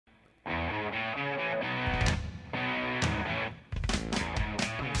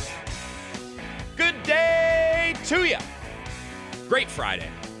to you. Great Friday.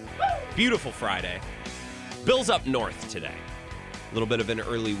 Beautiful Friday. Bill's up north today. A little bit of an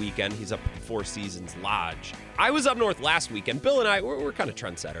early weekend. He's up at the Four Seasons Lodge. I was up north last weekend. Bill and I, we're kind of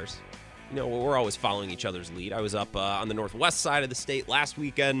trendsetters. You know, we're always following each other's lead. I was up on the northwest side of the state last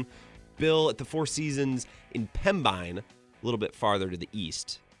weekend. Bill at the Four Seasons in Pembine, a little bit farther to the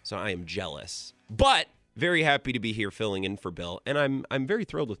east. So I am jealous. But very happy to be here filling in for Bill. And I'm very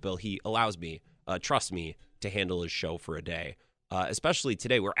thrilled with Bill. He allows me, trusts me, to handle his show for a day. Especially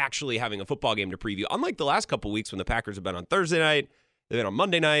today, we're actually having a football game to preview. Unlike the last couple weeks when the Packers have been on Thursday night, they've been on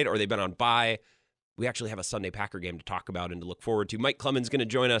Monday night, or they've been on bye, we actually have a Sunday Packer game to talk about and to look forward to. Mike Clemens is going to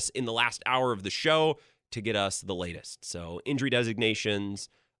join us in the last hour of the show to get us the latest. So injury designations,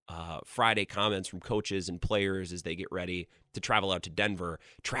 Friday comments from coaches and players as they get ready to travel out to Denver.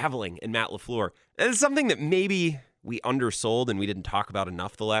 Traveling and Matt LaFleur. And it's something that maybe we undersold and we didn't talk about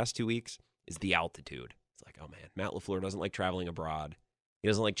enough the last 2 weeks is the altitude. It's like, oh man, Matt LaFleur doesn't like traveling abroad. He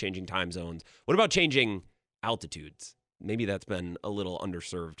doesn't like changing time zones. What about changing altitudes? Maybe that's been a little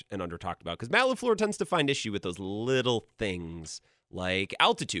underserved and under-talked about because Matt LaFleur tends to find issue with those little things like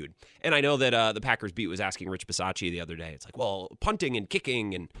altitude. And I know that the Packers beat was asking Rich Bisaccia the other day. It's like, well, punting and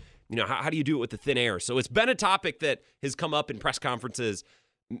kicking and, you know, how do you do it with the thin air? So it's been a topic that has come up in press conferences.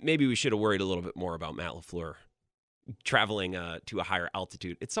 Maybe we should have worried a little bit more about Matt LaFleur traveling to a higher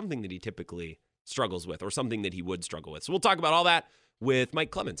altitude. It's something that he typically struggles with or something that he would struggle with. So we'll talk about all that with Mike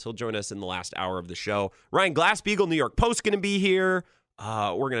Clemens. He'll join us in the last hour of the show. Ryan Glasspiegel, New York Post, going to be here.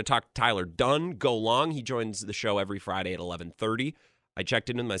 We're going to talk to Tyler Dunne, Go Long. He joins the show every Friday at 11:30. I checked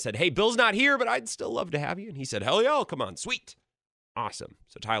in with him. I said, hey, Bill's not here, but I'd still love to have you. And he said, hell yeah, I'll come on. Sweet. Awesome.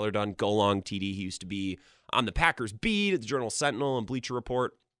 So Tyler Dunne, Go Long, TD. He used to be on the Packers beat at the Journal Sentinel and Bleacher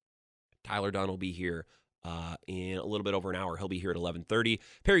Report. Tyler Dunne will be here in a little bit over an hour. He'll be here at 11:30.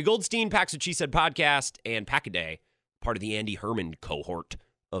 Perry Goldstein, Packs What She Said podcast, and Pack-A-Day, part of the Andy Herman cohort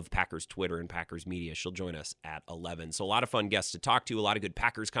of Packers Twitter and Packers Media. She'll join us at 11. So a lot of fun guests to talk to, a lot of good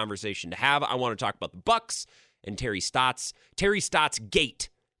Packers conversation to have. I want to talk about the Bucs and Terry Stotts. Terry Stotts gate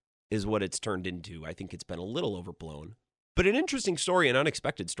is what it's turned into. I think it's been a little overblown, but an interesting story, an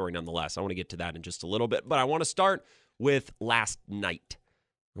unexpected story nonetheless. I want to get to that in just a little bit, but I want to start with last night.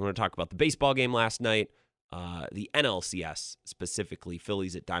 I want to talk about the baseball game last night, the NLCS specifically,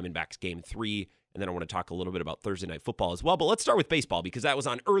 Phillies at Diamondbacks game 3. And then I want to talk a little bit about Thursday Night Football as well. But let's start with baseball because that was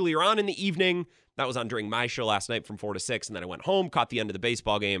on earlier on in the evening. That was on during my show last night from 4 to 6. And then I went home, caught the end of the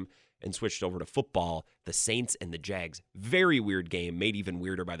baseball game, and switched over to football. The Saints and the Jags. Very weird game, made even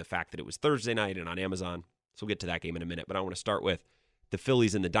weirder by the fact that it was Thursday night and on Amazon. So we'll get to that game in a minute. But I want to start with the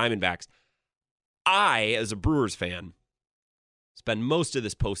Phillies and the Diamondbacks. I, as a Brewers fan, spend most of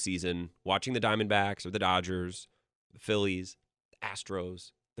this postseason watching the Diamondbacks or the Dodgers, the Phillies, the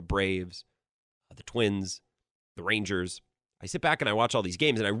Astros, the Braves, the Twins, the Rangers. I sit back and I watch all these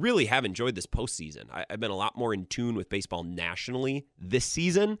games, and I really have enjoyed this postseason. I've been a lot more in tune with baseball nationally this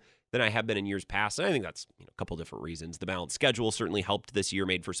season than I have been in years past, and I think that's a couple different reasons. The balanced schedule certainly helped this year,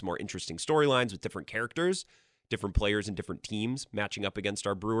 made for some more interesting storylines with different characters, different players, and different teams matching up against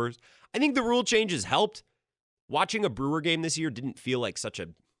our Brewers. I think the rule changes helped. Watching a Brewer game this year didn't feel like such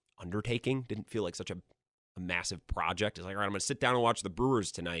an undertaking, didn't feel like such a massive project. It's like, all right, I'm going to sit down and watch the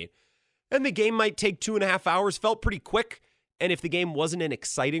Brewers tonight. And the game might take 2.5 hours, felt pretty quick. And if the game wasn't an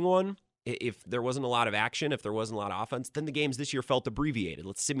exciting one, if there wasn't a lot of action, if there wasn't a lot of offense, then the games this year felt abbreviated.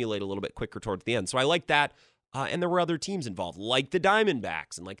 Let's simulate a little bit quicker towards the end. So I like that. And there were other teams involved, like the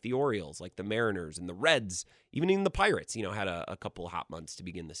Diamondbacks and like the Orioles, like the Mariners and the Reds, even the Pirates, had a couple of hot months to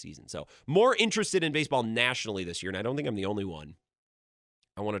begin the season. So more interested in baseball nationally this year, and I don't think I'm the only one.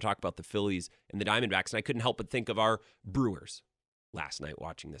 I want to talk about the Phillies and the Diamondbacks, and I couldn't help but think of our Brewers last night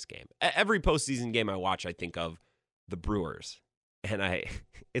watching this game. Every postseason game I watch, I think of the Brewers. And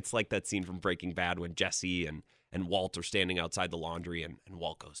it's like that scene from Breaking Bad when Jesse and Walt are standing outside the laundry and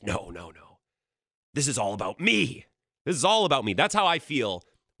Walt goes, no. This is all about me. This is all about me. That's how I feel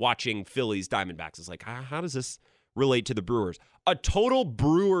watching Phillies Diamondbacks. It's like, how does this relate to the Brewers? A total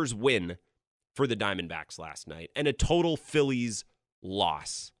Brewers win for the Diamondbacks last night and a total Phillies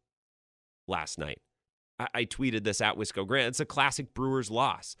loss last night. I tweeted this at Wisco Grant. It's a classic Brewers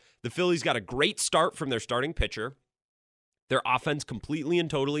loss. The Phillies got a great start from their starting pitcher. Their offense completely and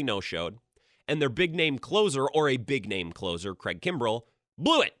totally no-showed. And their big-name closer, or a big-name closer, Craig Kimbrell,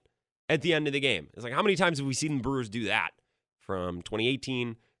 blew it at the end of the game. It's like, how many times have we seen the Brewers do that? From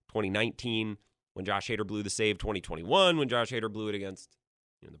 2018, 2019, when Josh Hader blew the save, 2021, when Josh Hader blew it against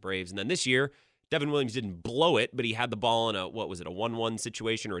the Braves. And then this year, Devin Williams didn't blow it, but he had the ball in a 1-1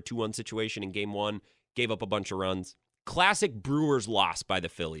 situation or a 2-1 situation in game one. Gave up a bunch of runs, Classic Brewers loss by the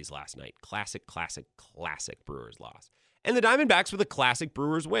Phillies last night. Classic Brewers loss. And the Diamondbacks with a classic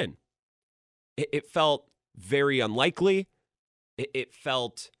Brewers win. It felt very unlikely. It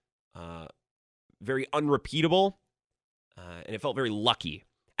felt very unrepeatable. And it felt very lucky.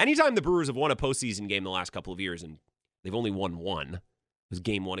 Anytime the Brewers have won a postseason game the last couple of years, and they've only won one, it was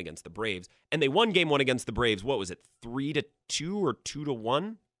game one against the Braves. And they won game one against the Braves, what was it, 3-2 or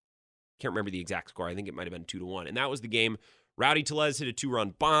 2-1? Can't remember the exact score. I think it might have been 2-1. And that was the game. Rowdy Tellez hit a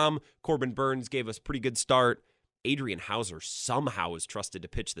 2-run bomb. Corbin Burns gave us a pretty good start. Adrian Hauser somehow was trusted to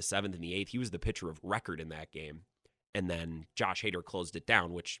pitch the 7th and the 8th. He was the pitcher of record in that game. And then Josh Hader closed it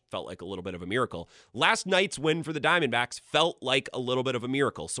down, which felt like a little bit of a miracle. Last night's win for the Diamondbacks felt like a little bit of a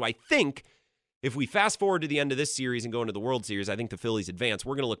miracle. So I think if we fast forward to the end of this series and go into the World Series, I think the Phillies advance.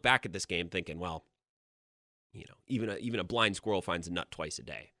 We're going to look back at this game thinking, well, even a blind squirrel finds a nut twice a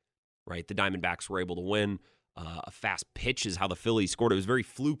day, right? The Diamondbacks were able to win. A fast pitch is how the Phillies scored. It was very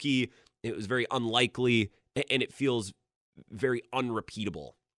fluky. It was very unlikely, and it feels very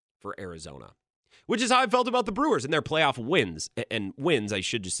unrepeatable for Arizona. Which is how I felt about the Brewers and their playoff wins. And wins, I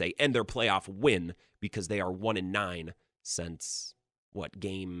should just say, and their playoff win, because they are 1-9 since,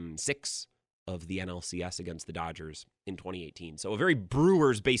 game 6 of the NLCS against the Dodgers in 2018. So a very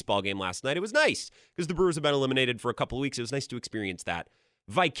Brewers baseball game last night. It was nice, because the Brewers have been eliminated for a couple of weeks. It was nice to experience that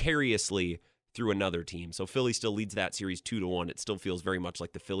vicariously through another team. So Philly still leads that series 2-1. It still feels very much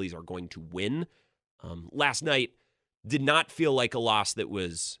like the Phillies are going to win. Last night did not feel like a loss that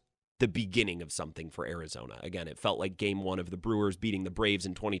was the beginning of something for Arizona. Again, it felt like game one of the Brewers beating the Braves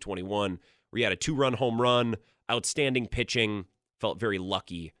in 2021, where you had a 2-run home run, outstanding pitching. Felt very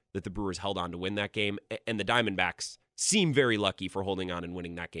lucky that the Brewers held on to win that game, and the Diamondbacks seem very lucky for holding on and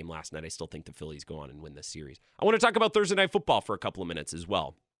winning that game last night. I still think the Phillies go on and win this series. I want to talk about Thursday Night Football for a couple of minutes as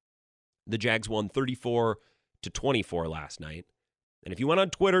well. The Jags won 34-24 last night. And if you went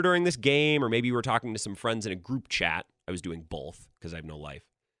on Twitter during this game, or maybe you were talking to some friends in a group chat, I was doing both because I have no life.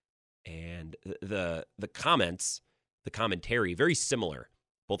 And the comments, the commentary, very similar,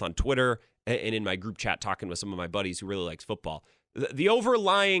 both on Twitter and in my group chat talking with some of my buddies who really likes football. The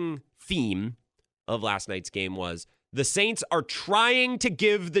overlying theme of last night's game was the Saints are trying to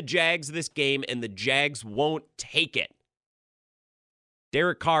give the Jags this game, and the Jags won't take it.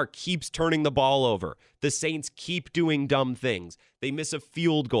 Derek Carr keeps turning the ball over. The Saints keep doing dumb things. They miss a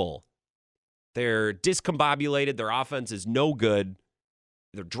field goal. They're discombobulated. Their offense is no good.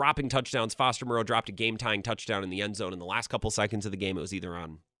 They're dropping touchdowns. Foster Moreau dropped a game-tying touchdown in the end zone in the last couple seconds of the game. It was either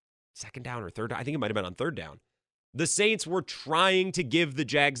on second down or third down. I think it might have been on third down. The Saints were trying to give the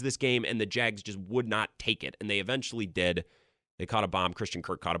Jags this game, and the Jags just would not take it, and they eventually did. They caught a bomb. Christian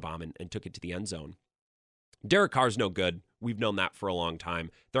Kirk caught a bomb and took it to the end zone. Derek Carr's no good. We've known that for a long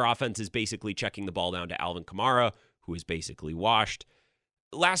time. Their offense is basically checking the ball down to Alvin Kamara, who is basically washed.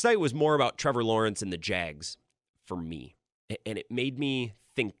 Last night was more about Trevor Lawrence and the Jags for me, and it made me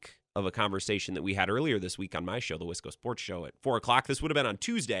think of a conversation that we had earlier this week on my show, the Wisco Sports Show, at 4 o'clock. This would have been on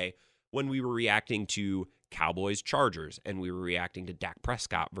Tuesday when we were reacting to Cowboys-Chargers, and we were reacting to Dak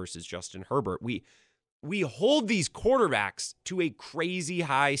Prescott versus Justin Herbert. We hold these quarterbacks to a crazy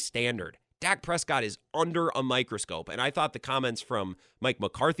high standard. Dak Prescott is under a microscope, and I thought the comments from Mike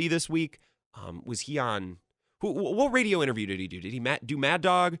McCarthy this week, was he on, what radio interview did he do? Did he do Mad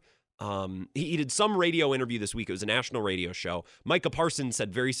Dog? He did some radio interview this week. It was a national radio show. Micah Parsons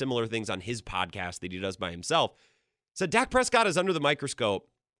said very similar things on his podcast that he does by himself. Said Dak Prescott is under the microscope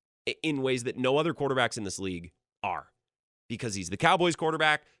in ways that no other quarterbacks in this league are. Because he's the Cowboys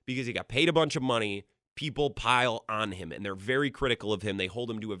quarterback, because he got paid a bunch of money, people pile on him, and they're very critical of him. They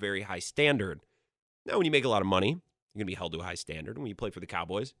hold him to a very high standard. Now, when you make a lot of money, you're going to be held to a high standard. When you play for the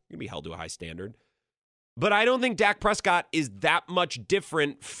Cowboys, you're going to be held to a high standard. But I don't think Dak Prescott is that much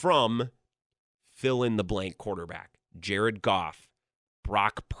different from fill-in-the-blank quarterback. Jared Goff,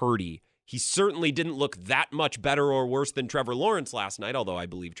 Brock Purdy. He certainly didn't look that much better or worse than Trevor Lawrence last night, although I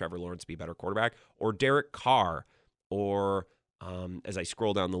believe Trevor Lawrence to be a better quarterback, or Derek Carr, or as I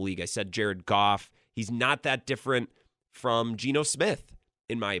scroll down the league, I said Jared Goff. He's not that different from Geno Smith,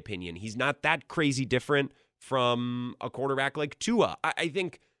 in my opinion. He's not that crazy different from a quarterback like Tua. I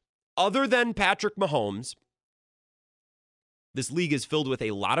think other than Patrick Mahomes, this league is filled with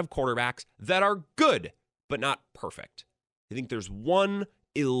a lot of quarterbacks that are good, but not perfect. I think there's one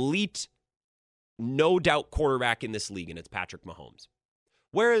elite, no doubt quarterback in this league, and it's Patrick Mahomes.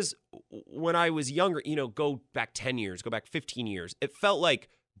 Whereas when I was younger, go back 10 years, go back 15 years, it felt like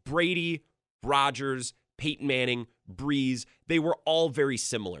Brady, Rodgers, Peyton Manning, Breeze, they were all very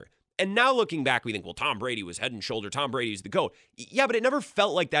similar. And now looking back, we think, well, Tom Brady was head and shoulder. Tom Brady's the GOAT. Yeah, but it never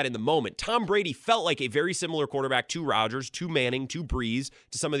felt like that in the moment. Tom Brady felt like a very similar quarterback to Rodgers, to Manning, to Breeze,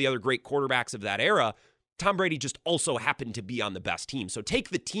 to some of the other great quarterbacks of that era. Tom Brady just also happened to be on the best team. So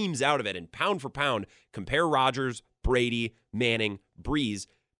take the teams out of it and pound for pound, compare Rodgers, Brady, Manning, Breeze.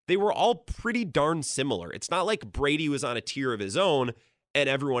 They were all pretty darn similar. It's not like Brady was on a tier of his own and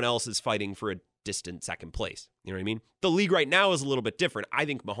everyone else is fighting for a distant second place. You know what I mean? The league right now is a little bit different. I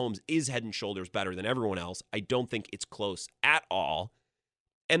think Mahomes is head and shoulders better than everyone else. I don't think it's close at all.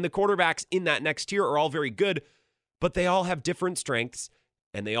 And the quarterbacks in that next tier are all very good, but they all have different strengths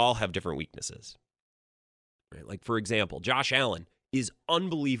and they all have different weaknesses. Right? Like, for example, Josh Allen is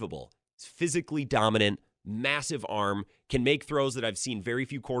unbelievable. He's physically dominant, massive arm, can make throws that I've seen very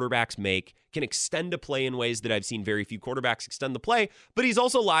few quarterbacks make, can extend a play in ways that I've seen very few quarterbacks extend the play, but he's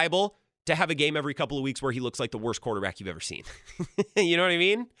also liable to have a game every couple of weeks where he looks like the worst quarterback you've ever seen. You know what I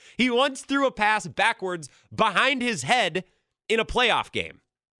mean? He once threw a pass backwards behind his head in a playoff game.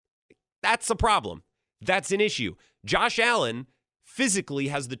 That's a problem. That's an issue. Josh Allen physically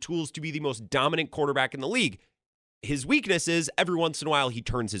has the tools to be the most dominant quarterback in the league. His weakness is every once in a while he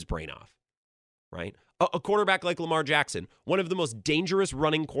turns his brain off, right? A quarterback like Lamar Jackson, one of the most dangerous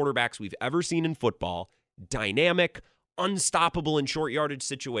running quarterbacks we've ever seen in football, dynamic, unstoppable in short yardage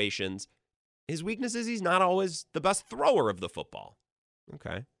situations. His weakness is he's not always the best thrower of the football.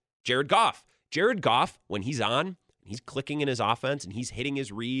 Okay. Jared Goff, when he's on, he's clicking in his offense and he's hitting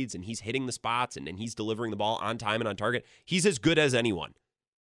his reads and he's hitting the spots and he's delivering the ball on time and on target. He's as good as anyone.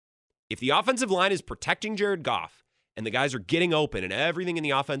 If the offensive line is protecting Jared Goff and the guys are getting open and everything in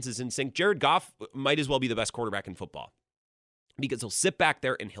the offense is in sync, Jared Goff might as well be the best quarterback in football because he'll sit back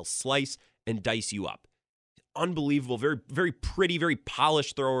there and he'll slice and dice you up. Unbelievable, very, very pretty, very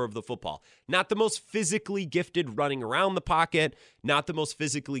polished thrower of the football. Not the most physically gifted running around the pocket, not the most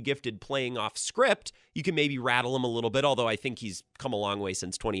physically gifted playing off script. You can maybe rattle him a little bit, although I think he's come a long way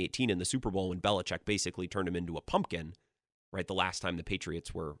since 2018 in the Super Bowl when Belichick basically turned him into a pumpkin, right? The last time the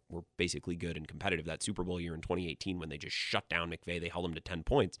Patriots were basically good and competitive, that Super Bowl year in 2018 when they just shut down McVay, they held him to 10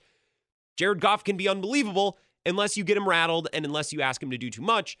 points. Jared Goff can be unbelievable unless you get him rattled and unless you ask him to do too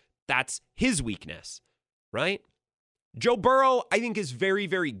much. That's his weakness. Right? Joe Burrow, I think, is very,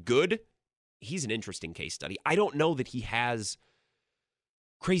 very good. He's an interesting case study. I don't know that he has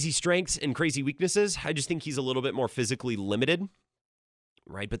crazy strengths and crazy weaknesses. I just think he's a little bit more physically limited,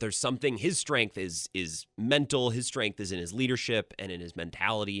 right? But there's something, his strength is mental. His strength is in his leadership and in his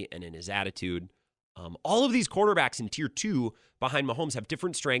mentality and in his attitude. All of these quarterbacks in tier 2 behind Mahomes have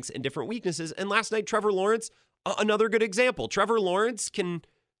different strengths and different weaknesses. And last night, Trevor Lawrence, another good example. Trevor Lawrence can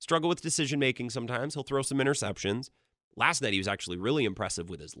struggle with decision-making sometimes. He'll throw some interceptions. Last night, he was actually really impressive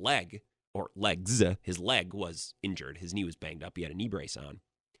with his leg, or legs. His leg was injured. His knee was banged up. He had a knee brace on.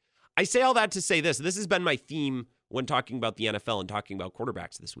 I say all that to say this. This has been my theme when talking about the NFL and talking about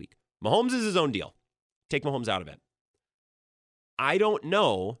quarterbacks this week. Mahomes is his own deal. Take Mahomes out of it. I don't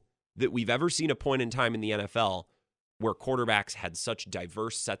know that we've ever seen a point in time in the NFL where quarterbacks had such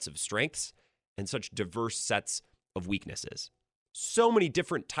diverse sets of strengths and such diverse sets of weaknesses. So many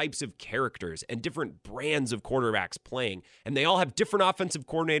different types of characters and different brands of quarterbacks playing. And they all have different offensive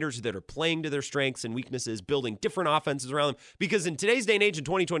coordinators that are playing to their strengths and weaknesses, building different offenses around them. Because in today's day and age in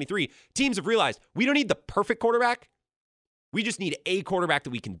 2023, teams have realized we don't need the perfect quarterback. We just need a quarterback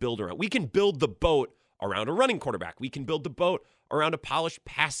that we can build around. We can build the boat around a running quarterback. We can build the boat around a polished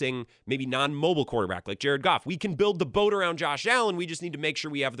passing, maybe non-mobile quarterback like Jared Goff. We can build the boat around Josh Allen. We just need to make sure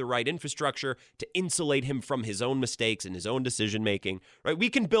we have the right infrastructure to insulate him from his own mistakes and his own decision-making, right? We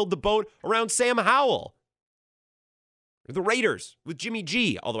can build the boat around Sam Howell. The Raiders with Jimmy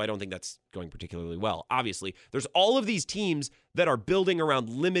G, although I don't think that's going particularly well. Obviously, there's all of these teams that are building around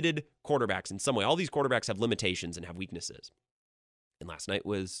limited quarterbacks in some way. All these quarterbacks have limitations and have weaknesses. And last night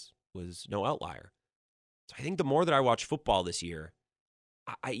was no outlier. So I think the more that I watch football this year,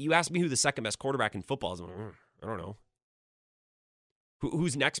 you asked me who the second best quarterback in football is. I don't know.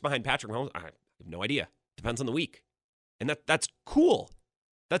 Who's next behind Patrick Mahomes? I have no idea. Depends on the week. And that's cool.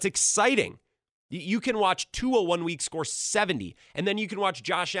 That's exciting. You can watch Tua one week score 70, and then you can watch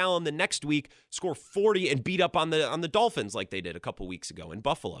Josh Allen the next week score 40 and beat up on the Dolphins like they did a couple weeks ago in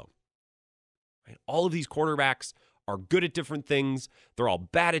Buffalo. Right? All of these quarterbacks are good at different things. They're all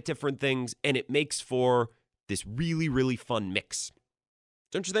bad at different things, and it makes for this really, really fun mix.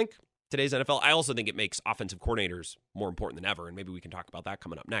 Don't you think? Today's NFL. I also think it makes offensive coordinators more important than ever, and maybe we can talk about that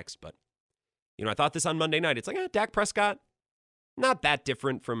coming up next. But, I thought this on Monday night. It's like, Dak Prescott, not that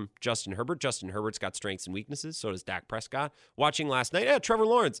different from Justin Herbert. Justin Herbert's got strengths and weaknesses. So does Dak Prescott. Watching last night, Trevor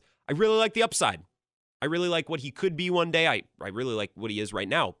Lawrence. I really like the upside. I really like what he could be one day. I really like what he is right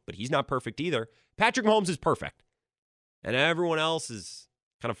now, but he's not perfect either. Patrick Mahomes is perfect. And everyone else is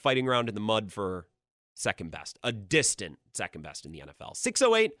kind of fighting around in the mud for second best, a distant second best in the NFL.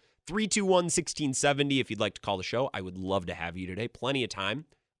 608-321-1670 if you'd like to call the show. I would love to have you today. Plenty of time.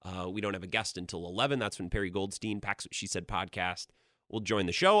 We don't have a guest until 11. That's when Perry Goldstein, Packs What She Said podcast, will join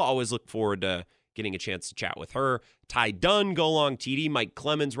the show. Always look forward to getting a chance to chat with her. Ty Dunn, Go Long TD, Mike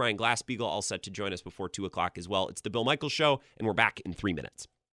Clemens, Ryan Glassbeagle, all set to join us before 2 o'clock as well. It's the Bill Michaels Show, and we're back in 3 minutes.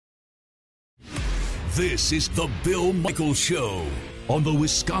 This is the Bill Michaels Show on the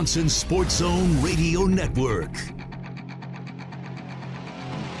Wisconsin Sports Zone Radio Network.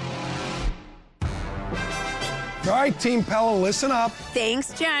 All right, Team Pella, listen up.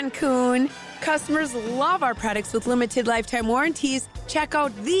 Thanks, John Kuhn. Customers love our products with limited lifetime warranties. Check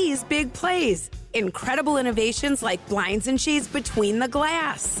out these big plays. Incredible innovations like blinds and shades between the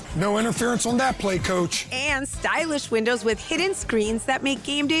glass. No interference on that play, Coach. And stylish windows with hidden screens that make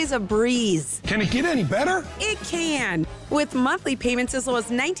game days a breeze. Can it get any better? It can. With monthly payments as low as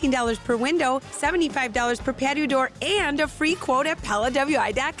 $19 per window, $75 per patio door, and a free quote at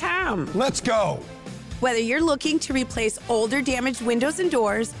PellaWI.com. Let's go. Whether you're looking to replace older damaged windows and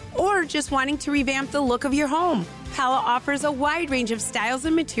doors or just wanting to revamp the look of your home, Pella offers a wide range of styles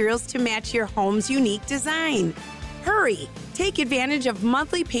and materials to match your home's unique design. Hurry! Take advantage of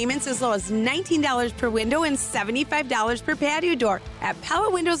monthly payments as low as $19 per window and $75 per patio door at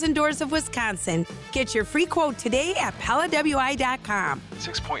Pella Windows and Doors of Wisconsin. Get your free quote today at PellaWI.com.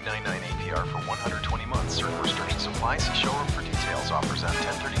 6.99 APR for 120 months. Certain restrictions apply. See showroom for details. Offers on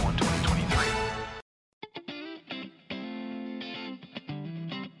 10/31/2023.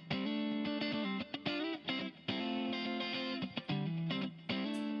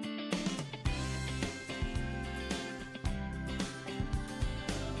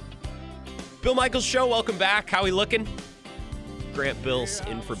 Bill Michaels Show, welcome back. How we looking? Grant Bills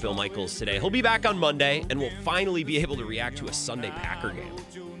in for Bill Michaels today. He'll be back on Monday, and we'll finally be able to react to a Sunday Packer game.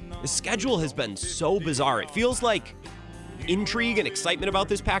 The schedule has been so bizarre. It feels like intrigue and excitement about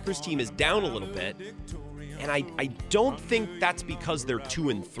this Packers team is down a little bit, and I don't think that's because they're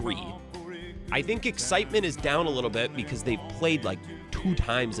 2-3. I think excitement is down a little bit because they've played like 2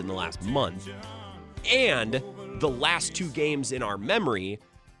 times in the last month, and the last 2 games in our memory,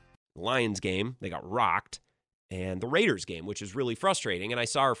 Lions game, they got rocked, and the Raiders game, which is really frustrating. And I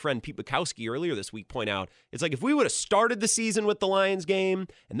saw our friend Pete Bukowski earlier this week point out, it's like if we would have started the season with the Lions game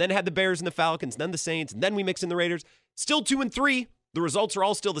and then had the Bears and the Falcons, and then the Saints, and then we mix in the Raiders, still 2-3. The results are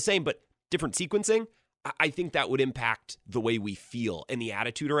all still the same, but different sequencing. I think that would impact the way we feel and the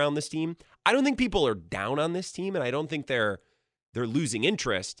attitude around this team. I don't think people are down on this team, and I don't think they're losing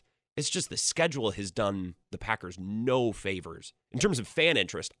interest. It's just the schedule has done the Packers no favors in terms of fan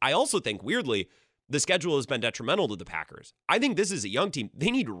interest. I also think, weirdly, the schedule has been detrimental to the Packers. I think this is a young team. They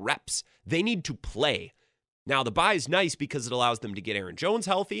need reps. They need to play. Now, the bye is nice because it allows them to get Aaron Jones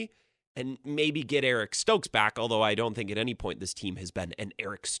healthy and maybe get Eric Stokes back, although I don't think at any point this team has been an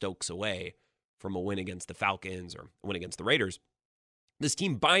Eric Stokes away from a win against the Falcons or a win against the Raiders. This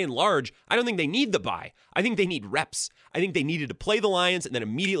team, by and large, I don't think they need the bye. I think they need reps. I think they needed to play the Lions and then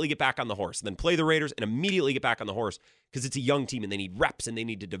immediately get back on the horse, and then play the Raiders and immediately get back on the horse because it's a young team and they need reps and they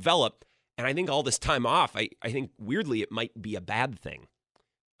need to develop. And I think all this time off, I think weirdly it might be a bad thing.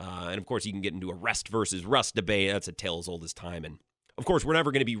 And of course, you can get into a rest versus rust debate. That's a tale as old as time. And of course, we're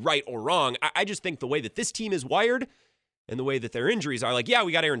never going to be right or wrong. I just think the way that this team is wired and the way that their injuries are, like, yeah,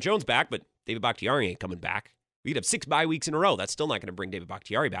 we got Aaron Jones back, but David Bakhtiari ain't coming back. We could have 6 bye weeks in a row. That's still not going to bring David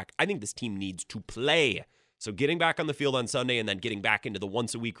Bakhtiari back. I think this team needs to play. So getting back on the field on Sunday and then getting back into the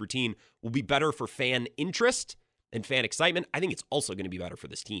once-a-week routine will be better for fan interest and fan excitement. I think it's also going to be better for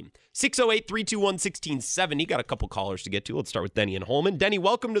this team. 608-321-1670. Got a couple callers to get to. Let's start with Denny and Holman. Denny,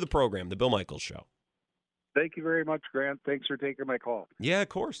 welcome to the program, The Bill Michaels Show. Thank you very much, Grant. Thanks for taking my call. Yeah, of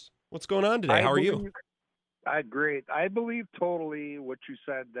course. What's going on today? How are you? Great. I believe totally what you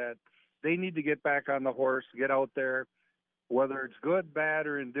said, that they need to get back on the horse, get out there, whether it's good, bad,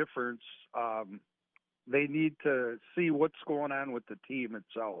 or indifference. They need to see what's going on with the team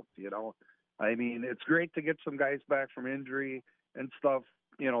itself, you know. I mean, it's great to get some guys back from injury and stuff,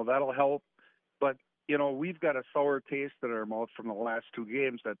 you know, that'll help. But, you know, we've got a sour taste in our mouth from the last 2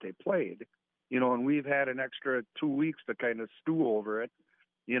 games that they played, you know, and we've had an extra 2 weeks to kind of stew over it,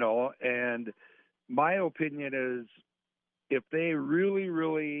 you know. And my opinion is if they really,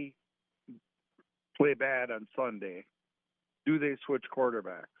 really play bad on Sunday, do they switch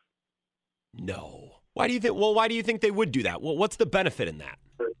quarterbacks? No. Why do you think? Well, why do you think they would do that? Well, what's the benefit in that?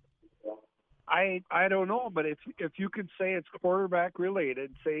 I don't know, but if you could say it's quarterback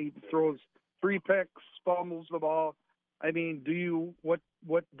related, say he throws 3 picks, fumbles the ball. I mean, what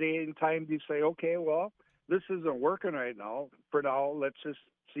day and time do you say, okay, well, this isn't working right now. For now, let's just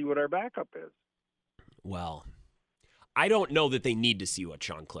see what our backup is. Well, I don't know that they need to see what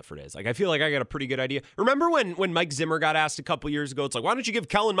Sean Clifford is. Like, I feel like I got a pretty good idea. Remember when Mike Zimmer got asked a couple years ago, it's like, why don't you give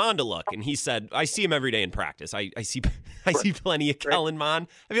Kellen Mond a look? And he said, I see him every day in practice. I see plenty of Kellen Mond.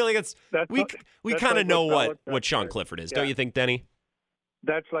 I feel like we kind of know what Sean Clifford is. Yeah. Don't you think, Denny?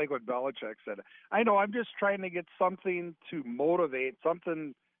 That's like what Belichick said. I know. I'm just trying to get something to motivate,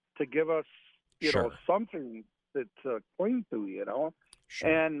 something to give us, you know, something to cling to, you know. Sure.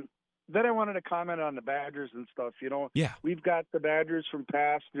 And then I wanted to comment on the Badgers and stuff. You know, we've got the Badgers from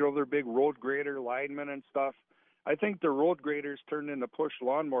past, you know, they're big road grader linemen and stuff. I think the road graders turned into push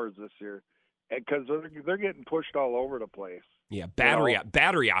lawnmowers this year because they're getting pushed all over the place. Yeah,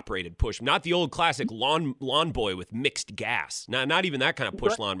 battery operated push, not the old classic lawn boy with mixed gas. Not even that kind of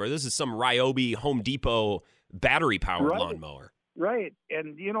push lawnmower. This is some Ryobi Home Depot battery powered lawnmower. Right,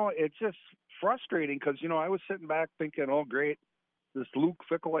 and you know it's just frustrating because you know I was sitting back thinking, oh great, this Luke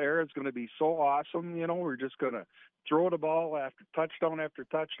Fickell era is going to be so awesome. You know, we're just going to throw the ball after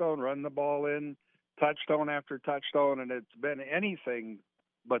touchdown, run the ball in, touchdown after touchdown, and it's been anything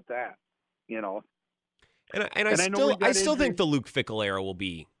but that. You know. And I still think the Luke Fickell era will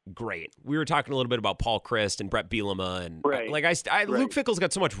be great. We were talking a little bit about Paul Chryst and Brett Bielema, and Luke Fickell's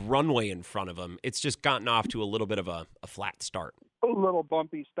got so much runway in front of him. It's just gotten off to a little bit of a flat start, a little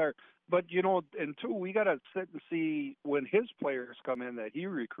bumpy start. But you know, and two, we got to sit and see when his players come in that he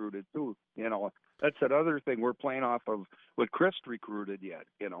recruited too. You know, that's another thing we're playing off of what Chryst recruited yet.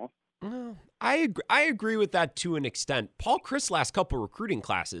 You know. No, I agree with that to an extent. Paul Chryst last couple of recruiting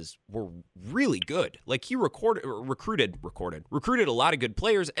classes were really good. Like he recruited a lot of good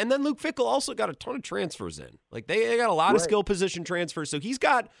players, and then Luke Fickell also got a ton of transfers in. Like they got a lot of skill position transfers. So he's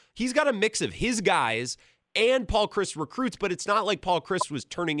got a mix of his guys and Paul Chryst recruits, but it's not like Paul Chryst was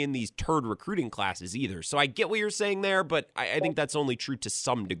turning in these turd recruiting classes either. So I get what you're saying there, but I think that's only true to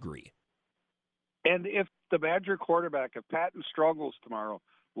some degree. And if the Badger quarterback, if Patton struggles tomorrow,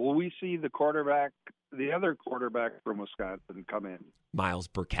 will we see the other quarterback from Wisconsin come in? Miles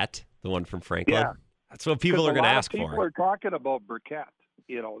Burkett, the one from Franklin? Yeah. That's what people are going to ask for. People are talking about Burkett.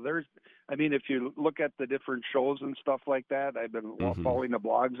 You know, if you look at the different shows and stuff like that, I've been following the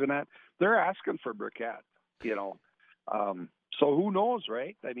blogs and that, they're asking for Burkett, you know. So who knows,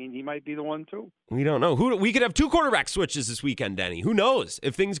 right? I mean, he might be the one too. We don't know. We could have 2 quarterback switches this weekend, Denny. Who knows?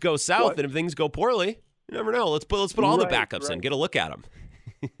 If things go south and if things go poorly, you never know. Let's put all the backups in. Get a look at them.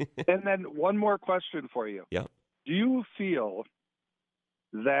 And then one more question for you. Yeah. Do you feel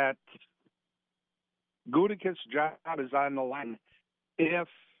that Gutekunst's job is on the line if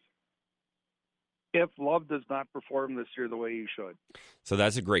Love does not perform this year the way he should? So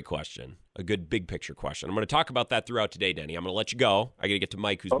that's a great question, a good big picture question. I'm going to talk about that throughout today, Denny. I'm going to let you go. I got to get to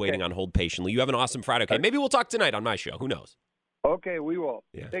Mike, who's waiting on hold patiently. You have an awesome Friday. Okay, maybe we'll talk tonight on my show. Who knows? Okay, we will.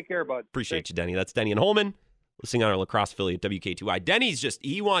 Yeah. Take care, bud. Appreciate you, Denny. That's Denny and Holman, listening on our lacrosse affiliate, WK2I. Denny's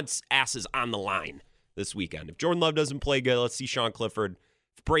he wants asses on the line this weekend. If Jordan Love doesn't play good, let's see Sean Clifford.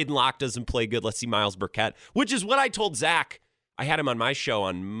 If Braden Locke doesn't play good, let's see Miles Burkett, which is what I told Zach. I had him on my show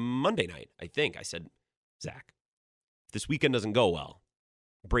on Monday night, I think. I said, Zach, if this weekend doesn't go well,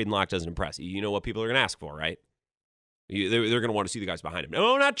 Braden Locke doesn't impress you, you know what people are going to ask for, right? They're going to want to see the guys behind him.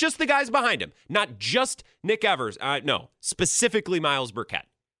 No, not just the guys behind him. Not just Nick Evers. No, specifically Miles Burkett,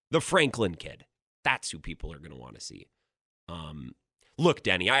 the Franklin kid. That's who people are going to want to see. Look,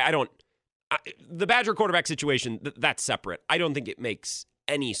 Denny, the Badger quarterback situation, that's separate. I don't think it makes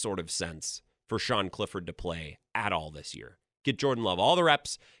any sort of sense for Sean Clifford to play at all this year. Get Jordan Love all the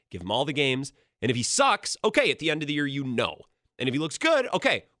reps, give him all the games, and if he sucks, okay, at the end of the year, you know. And if he looks good,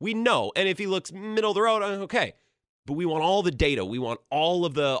 okay, we know. And if he looks middle of the road, okay. But we want all the data. We want all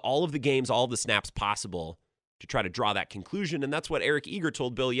of the games, all of the snaps possible to try to draw that conclusion. And that's what Eric Eager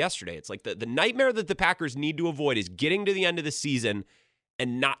told Bill yesterday. It's like the nightmare that the Packers need to avoid is getting to the end of the season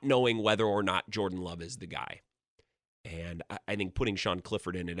and not knowing whether or not Jordan Love is the guy. And I think putting Sean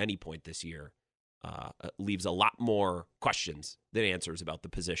Clifford in at any point this year leaves a lot more questions than answers about the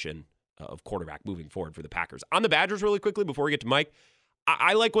position of quarterback moving forward for the Packers. On the Badgers, really quickly, before we get to Mike,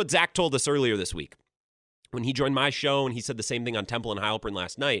 I like what Zach told us earlier this week when he joined my show, and he said the same thing on Temple and Heilprin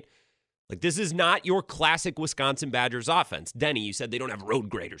last night. Like, this is not your classic Wisconsin Badgers offense. Denny, you said they don't have road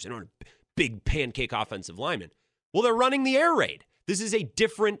graders. They don't have big pancake offensive linemen. Well, they're running the air raid. This is a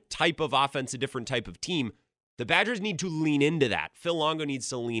different type of offense, a different type of team. The Badgers need to lean into that. Phil Longo needs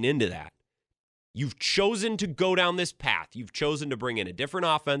to lean into that. You've chosen to go down this path. You've chosen to bring in a different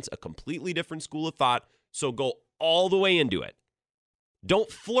offense, a completely different school of thought, so go all the way into it.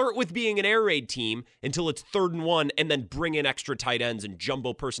 Don't flirt with being an air raid team until it's 3rd and 1 and then bring in extra tight ends and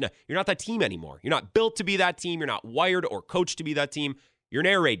jumbo personnel. You're not that team anymore. You're not built to be that team. You're not wired or coached to be that team. You're an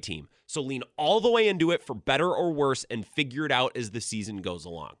air raid team. So lean all the way into it for better or worse and figure it out as the season goes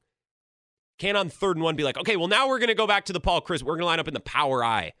along. Can't on 3rd and 1 be like, okay, well, now we're going to go back to the Paul Chryst. We're going to line up in the Power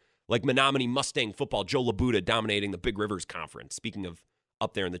I, like Menominee Mustang football, Joe Labuda dominating the Big Rivers Conference. Speaking of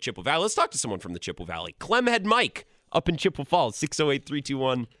up there in the Chippewa Valley, let's talk to someone from the Chippewa Valley. Clemhead Mike up in Chippewa Falls,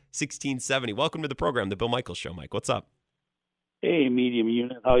 608-321-1670. Welcome to the program, The Bill Michaels Show. Mike, what's up? Hey, Medium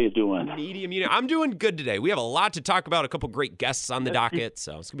Unit. How you doing? Medium Unit. I'm doing good today. We have a lot to talk about, a couple great guests on the docket,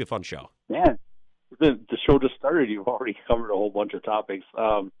 so it's going to be a fun show. Man, the show just started. You've already covered a whole bunch of topics.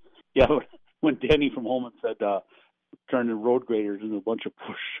 When Danny from Holman said turning road graders into a bunch of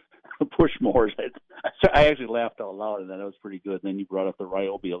push mowers, I actually laughed out loud, and that was pretty good. And then you brought up the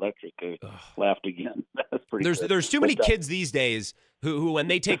Ryobi Electric. I laughed again. That's pretty good. There's too many kids these days who when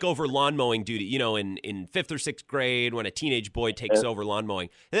they take over lawn mowing duty, you know, in 5th or 6th grade, when a teenage boy takes over lawn mowing,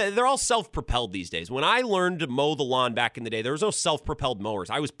 they're all self-propelled these days. When I learned to mow the lawn back in the day, there was no self-propelled mowers.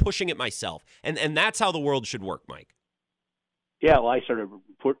 I was pushing it myself. And that's how the world should work, Mike. Yeah, well, I started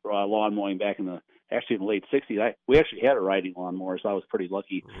lawn mowing back in the late 60s. We actually had a riding lawnmower, so I was pretty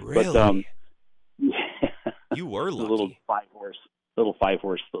lucky. Really? But, you were lucky. A little five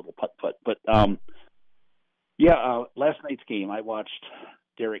horse, little putt. But last night's game, I watched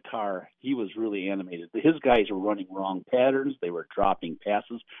Derek Carr. He was really animated. His guys were running wrong patterns. They were dropping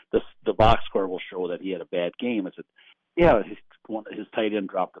passes. The box score will show that he had a bad game. I said, yeah, his tight end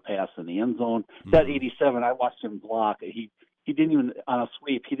dropped the pass in the end zone. That 87, I watched him block. He didn't even, on a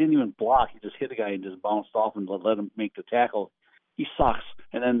sweep, he didn't even block. He just hit a guy and just bounced off and let him make the tackle. He sucks.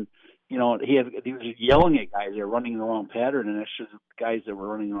 And then, you know, he was yelling at guys that were running the wrong pattern, and actually the guys that were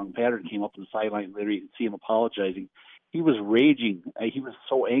running the wrong pattern came up to the sideline. Later, you can see him apologizing. He was raging. He was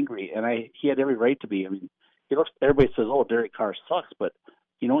so angry, and he had every right to be. I mean, everybody says, "Oh, Derek Carr sucks," but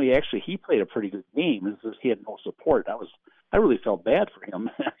you know, he played a pretty good game. It's just he had no support. I really felt bad for him.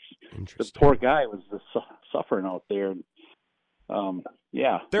 The poor guy was just suffering out there.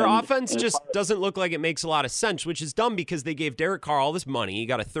 Their offense just doesn't look like it makes a lot of sense, which is dumb because they gave Derek Carr all this money. He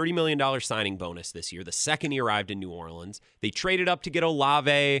got a $30 million signing bonus this year, the second he arrived in New Orleans. They traded up to get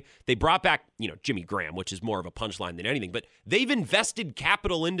Olave. They brought back, Jimmy Graham, which is more of a punchline than anything. But they've invested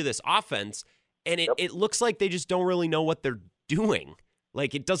capital into this offense, and it looks like they just don't really know what they're doing.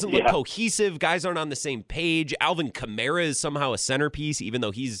 Like, it doesn't look cohesive. Guys aren't on the same page. Alvin Kamara is somehow a centerpiece, even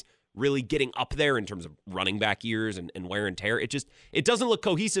though he's really getting up there in terms of running back years and wear and tear. It doesn't look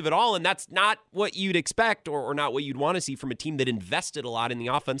cohesive at all, and that's not what you'd expect or not what you'd want to see from a team that invested a lot in the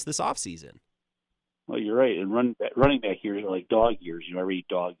offense this offseason. Well, you're right. And running back years are like dog years. Every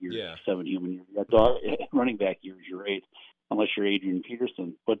dog year, 7 human years. You got running back years, you're right, unless you're Adrian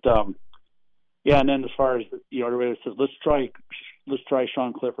Peterson. But, and then as far as, everybody says, let's try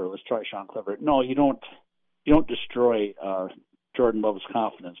Sean Clifford. Let's try Sean Clifford. No, you don't destroy Jordan Love's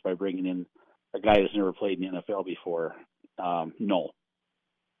confidence by bringing in a guy that's never played in the NFL before. No.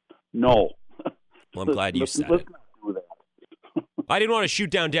 Well, I'm glad you said let's it. Not do that. I didn't want to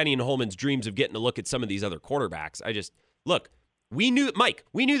shoot down Denny and Holman's dreams of getting to look at some of these other quarterbacks. We knew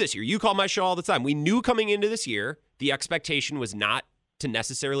this year. You call my show all the time. We knew coming into this year, the expectation was not to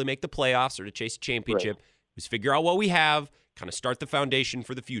necessarily make the playoffs or to chase a championship. Right. It was figure out what we have, kind of start the foundation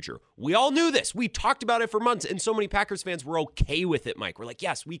for the future. We all knew this. We talked about it for months, and so many Packers fans were okay with it, Mike. We're like,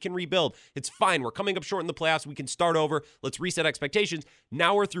 yes, we can rebuild. It's fine. We're coming up short in the playoffs. We can start over. Let's reset expectations.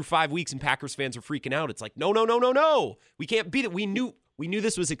 Now we're through 5 weeks, and Packers fans are freaking out. It's like, no. We can't beat it. We knew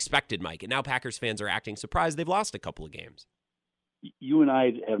this was expected, Mike, and now Packers fans are acting surprised they've lost a couple of games. You and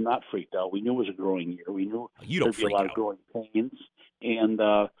I have not freaked out. We knew it was a growing year. We knew there'd be a lot of growing pains. And,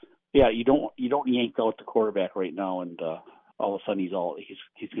 you don't yank out the quarterback right now, and all of a sudden he's going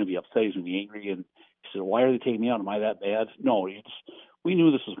to be upset. He's going to be angry, and he said, "Why are they taking me out? Am I that bad?" No, we knew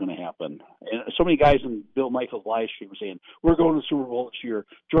this was going to happen. And so many guys in Bill Michaels' live stream were saying, "We're going to the Super Bowl this year.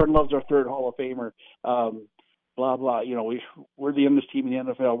 Jordan Love's our third Hall of Famer." Blah blah. We're the youngest team in the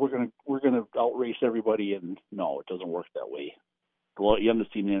NFL. We're gonna outrace everybody, and no, it doesn't work that way. The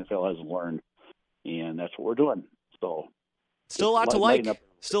youngest team in the NFL hasn't learned, and that's what we're doing. So. Still a lot to like.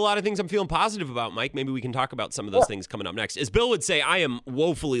 Still a lot of things I'm feeling positive about, Mike. Maybe we can talk about some of those things coming up next. As Bill would say, I am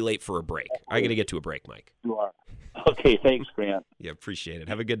woefully late for a break. I got to get to a break, Mike. You are. Okay, thanks, Grant. Yeah, appreciate it.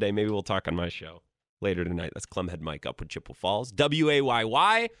 Have a good day. Maybe we'll talk on my show later tonight. That's Clemhead Mike up with Chippewa Falls.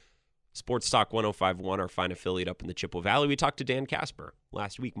 WAYY, Sports Talk 105.1, our fine affiliate up in the Chippewa Valley. We talked to Dan Casper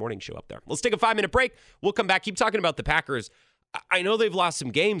last week, morning show up there. Let's take a 5-minute break. We'll come back, keep talking about the Packers. I know they've lost some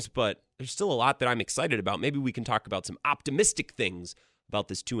games, but there's still a lot that I'm excited about. Maybe we can talk about some optimistic things about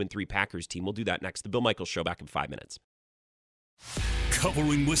this 2-3 Packers team. We'll do that next. The Bill Michaels Show, back in 5 minutes.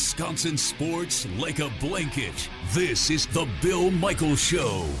 Covering Wisconsin sports like a blanket. This is the Bill Michaels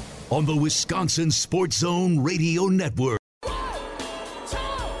Show on the Wisconsin Sports Zone Radio Network.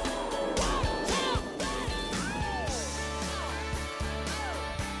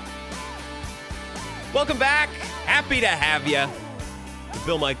 Welcome back. Happy to have you. The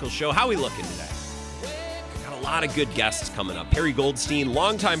Bill Michaels Show. How are we looking today? Got a lot of good guests coming up. Perry Goldstein,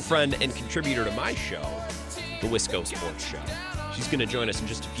 longtime friend and contributor to my show, the Wisco Sports Show. She's going to join us in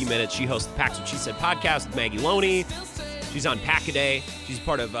just a few minutes. She hosts the Packs What She Said podcast with Maggie Loney. She's on Pack-A-Day. She's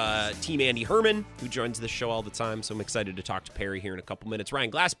part of Team Andy Herman, who joins the show all the time. So I'm excited to talk to Perry here in a couple minutes.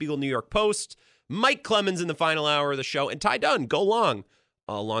 Ryan Glasspiegel, New York Post. Mike Clemens in the final hour of the show. And Ty Dunn, Go Long,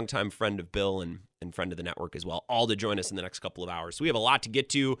 a longtime friend of Bill and friend of the network as well, all to join us in the next couple of hours. So we have a lot to get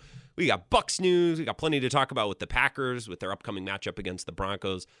to. We got Bucs news. We got plenty to talk about with the Packers, with their upcoming matchup against the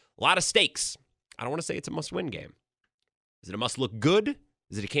Broncos. A lot of stakes. I don't want to say it's a must-win game. Is it a must-look good?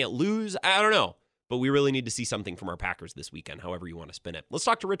 Is it a can't lose? I don't know. But we really need to see something from our Packers this weekend, however you want to spin it. Let's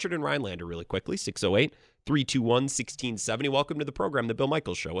talk to Richard and Rhinelander really quickly. 608-321-1670. Welcome to the program, The Bill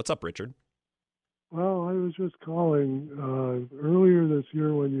Michaels Show. What's up, Richard? Well, I was just calling. Earlier this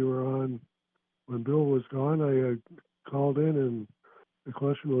year when you were on, when Bill was gone, I had called in and the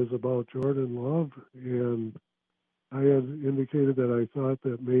question was about Jordan Love. And I had indicated that I thought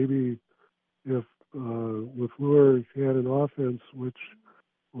that maybe if LaFleur had an offense which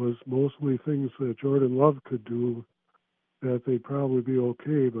was mostly things that Jordan Love could do, that they'd probably be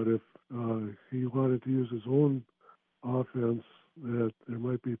okay. But if he wanted to use his own offense, that there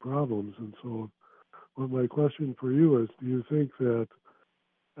might be problems. And so well, my question for you is, do you think that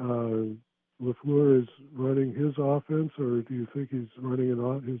LaFleur is running his offense, or do you think he's running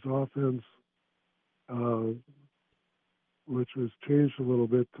his offense which was changed a little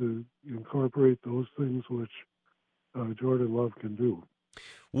bit to incorporate those things which Jordan Love can do?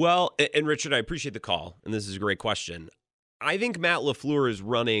 Well, and Richard, I appreciate the call, and this is a great question. I think Matt LaFleur is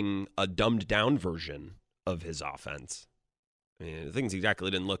running a dumbed-down version of his offense. I mean, things exactly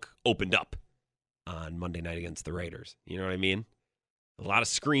didn't look opened up on Monday night against the Raiders. You know what I mean? A lot of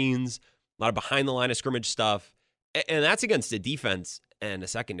screens, a lot of behind-the-line of scrimmage stuff, and that's against a defense and a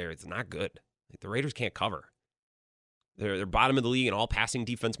secondary that's not good. Like, the Raiders can't cover. They're bottom of the league in all passing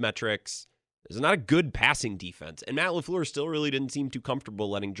defense metrics. There's not a good passing defense. And Matt LaFleur still really didn't seem too comfortable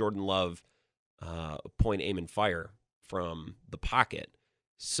letting Jordan Love point, aim, and fire from the pocket.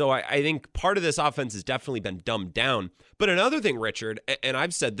 So I think part of this offense has definitely been dumbed down. But another thing, Richard, and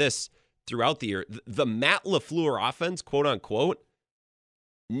I've said this throughout the year, the Matt LaFleur offense, quote unquote,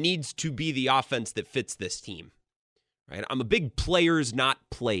 needs to be the offense that fits this team. Right? I'm a big players, not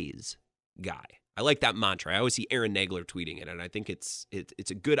plays guy. I like that mantra. I always see Aaron Nagler tweeting it, and I think it's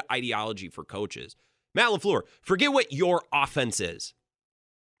a good ideology for coaches. Matt LaFleur, forget what your offense is.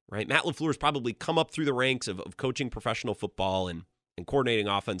 Right? Matt LaFleur's probably come up through the ranks of coaching professional football and coordinating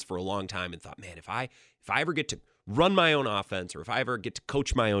offense for a long time and thought, man, if I ever get to run my own offense or if I ever get to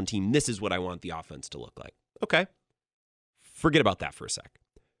coach my own team, this is what I want the offense to look like. Okay. Forget about that for a sec.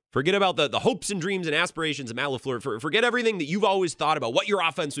 Forget about the hopes and dreams and aspirations of Matt LaFleur. Forget everything that you've always thought about what your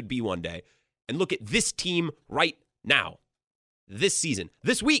offense would be one day. And look at this team right now, this season,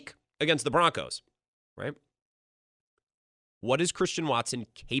 this week against the Broncos, right? What is Christian Watson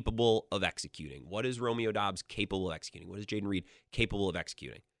capable of executing? What is Romeo Doubs capable of executing? What is Jayden Reed capable of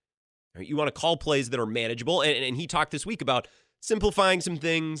executing? Right? You want to call plays that are manageable, and he talked this week about simplifying some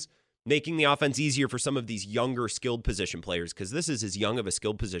things, making the offense easier for some of these younger skilled position players, because this is as young of a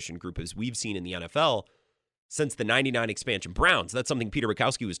skilled position group as we've seen in the NFL since the 99 expansion Browns. That's something Peter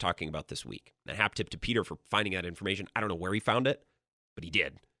Bukowski was talking about this week. And a hat tip to Peter for finding that information. I don't know where he found it, but he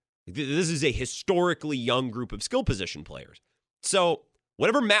did. This is a historically young group of skill position players. So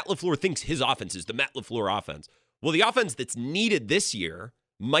whatever Matt LaFleur thinks his offense is, the Matt LaFleur offense, well, the offense that's needed this year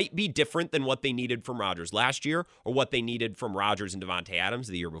might be different than what they needed from Rodgers last year or what they needed from Rodgers and Davante Adams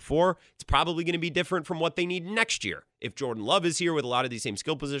the year before. It's probably going to be different from what they need next year if Jordan Love is here with a lot of these same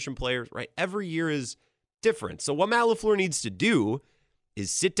skill position players, right? Every year is different. So what Matt LaFleur needs to do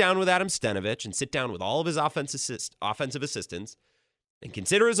is sit down with Adam Stenavich and sit down with all of his offensive assistants and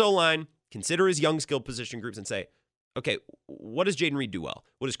consider his O-line, consider his young skill position groups and say, okay, what does Jayden Reed do well?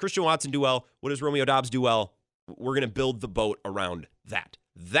 What does Christian Watson do well? What does Romeo Doubs do well? We're going to build the boat around that.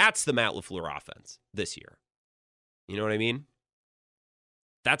 That's the Matt LaFleur offense this year. You know what I mean?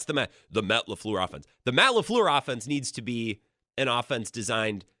 That's the Matt LaFleur offense. The Matt LaFleur offense needs to be an offense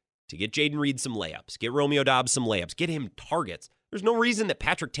designed to get Jayden Reed some layups, get Romeo Doubs some layups, get him targets, There's no reason that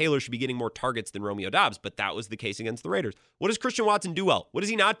Patrick Taylor should be getting more targets than Romeo Doubs, but that was the case against the Raiders. What does Christian Watson do well? What does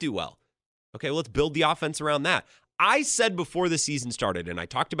he not do well? Okay, well, let's build the offense around that. I said before the season started, and I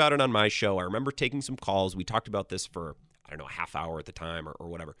talked about it on my show. I remember taking some calls. We talked about this for, a half hour at the time or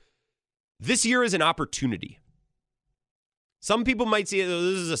whatever. This year is an opportunity. Some people might say, oh,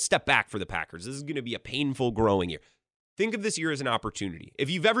 this is a step back for the Packers. This is going to be a painful growing year. Think of this year as an opportunity. If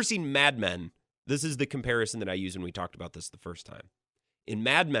you've ever seen Mad Men, this is the comparison that I used when we talked about this the first time. In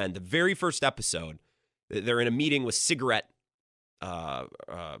Mad Men, the very first episode, they're in a meeting with cigarette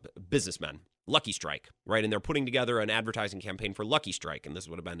businessmen, Lucky Strike, right? And they're putting together an advertising campaign for Lucky Strike. And this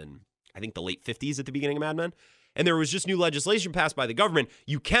would have been in, I think, the late 50s at the beginning of Mad Men. And there was just new legislation passed by the government.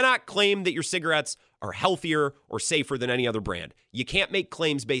 You cannot claim that your cigarettes are healthier or safer than any other brand. You can't make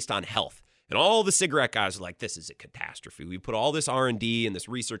claims based on health. And all the cigarette guys are like, this is a catastrophe. We put all this R&D and this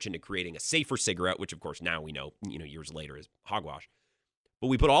research into creating a safer cigarette, which, of course, now we know, years later is hogwash. But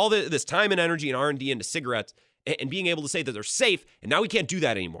we put all this time and energy and R&D into cigarettes and being able to say that they're safe, and now we can't do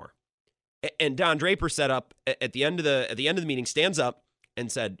that anymore. And Don Draper set up at the end of the meeting, stands up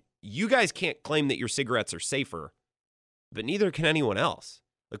and said, you guys can't claim that your cigarettes are safer, but neither can anyone else.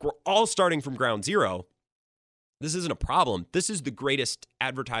 Like, we're all starting from ground zero. This isn't a problem. This is the greatest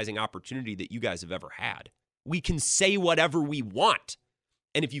advertising opportunity that you guys have ever had. We can say whatever we want.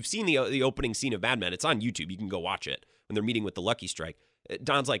 And if you've seen the opening scene of Mad Men, it's on YouTube. You can go watch it when they're meeting with the Lucky Strike.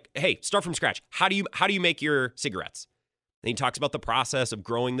 Don's like, hey, start from scratch. How do you make your cigarettes? And he talks about the process of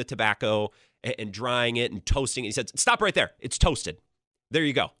growing the tobacco and drying it and toasting it. He said, stop right there. It's toasted. There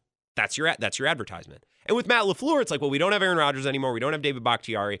you go. That's your advertisement. And with Matt LaFleur, it's like, well, we don't have Aaron Rodgers anymore. We don't have David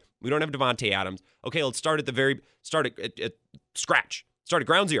Bakhtiari. We don't have Devontae Adams. Okay, let's start at scratch. Start at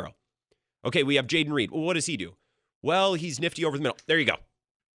ground zero. Okay, we have Jaden Reed. Well, what does he do? Well, he's nifty over the middle. There you go.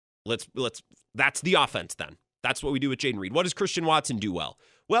 That's the offense then. That's what we do with Jaden Reed. What does Christian Watson do well?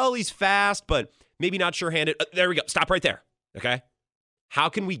 Well, he's fast, but maybe not sure-handed. There we go. Stop right there. Okay? How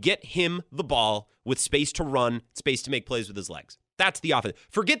can we get him the ball with space to run, space to make plays with his legs? That's the offense.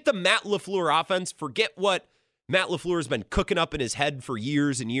 Forget the Matt LaFleur offense. Forget what Matt LaFleur has been cooking up in his head for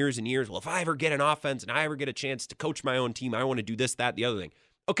years and years and years. Well, if I ever get an offense and I ever get a chance to coach my own team, I want to do this, that, the other thing.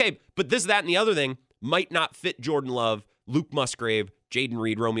 Okay, but this, that, and the other thing might not fit Jordan Love, Luke Musgrave, Jaden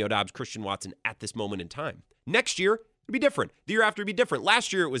Reed, Romeo Doubs, Christian Watson at this moment in time. Next year, it'll be different. The year after, it'll be different.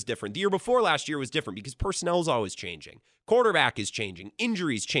 Last year, it was different. The year before last year was different because personnel is always changing. Quarterback is changing.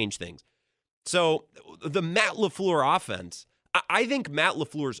 Injuries change things. So the Matt LaFleur offense, I think Matt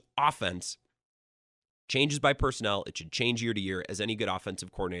LaFleur's offense changes by personnel. It should change year to year, as any good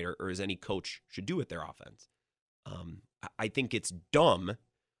offensive coordinator or as any coach should do with their offense. I think it's dumb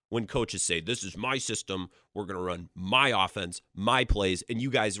when coaches say, this is my system, we're going to run my offense, my plays, and you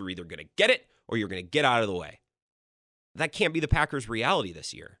guys are either going to get it or you're going to get out of the way. That can't be the Packers' reality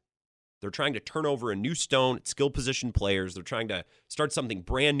this year. They're trying to turn over a new stone at skill position players. They're trying to start something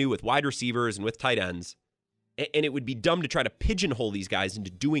brand new with wide receivers and with tight ends. And it would be dumb to try to pigeonhole these guys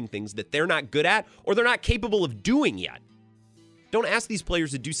into doing things that they're not good at or they're not capable of doing yet. Don't ask these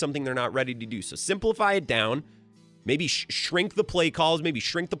players to do something they're not ready to do. So simplify it down. Maybe shrink the play calls, maybe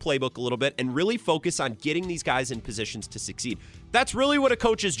shrink the playbook a little bit, and really focus on getting these guys in positions to succeed. That's really what a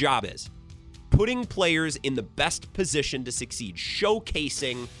coach's job is. Putting players in the best position to succeed,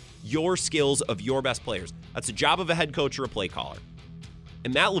 showcasing your skills of your best players. That's the job of a head coach or a play caller.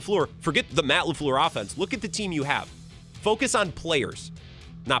 And Matt LaFleur, forget the Matt LaFleur offense. Look at the team you have. Focus on players,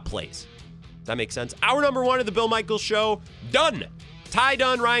 not plays. Does that make sense? Hour number 1 of the Bill Michaels Show, done. Ty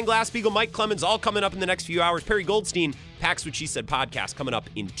Dunn, Ryan Glasspiegel, Mike Clemens, all coming up in the next few hours. Perry Goldstein, Pack's What She Said podcast coming up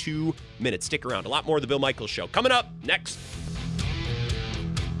in 2 minutes. Stick around. A lot more of the Bill Michaels Show coming up next.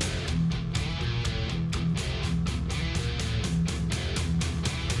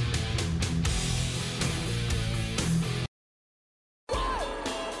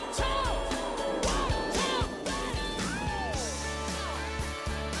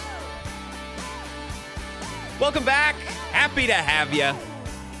 Welcome back. Happy to have you.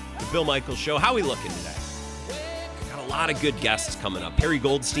 The Bill Michaels Show. How are we looking today? Got a lot of good guests coming up. Perry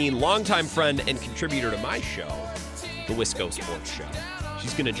Goldstein, longtime friend and contributor to my show, the Wisco Sports Show.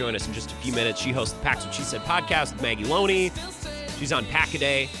 She's going to join us in just a few minutes. She hosts the Pack's What She Said podcast with Maggie Loney. She's on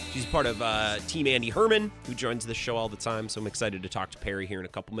Pack-A-Day. She's part of Team Andy Herman, who joins the show all the time. So I'm excited to talk to Perry here in a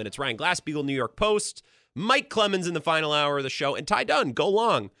couple minutes. Ryan Glasspiegel, New York Post. Mike Clemens in the final hour of the show. And Ty Dunn, go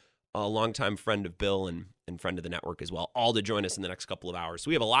long. A longtime friend of Bill and friend of the network as well, all to join us in the next couple of hours. So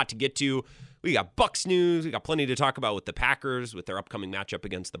we have a lot to get to. We got Bucs news. We got plenty to talk about with the Packers, with their upcoming matchup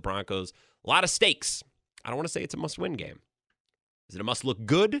against the Broncos. A lot of stakes. I don't want to say it's a must-win game. Is it a must-look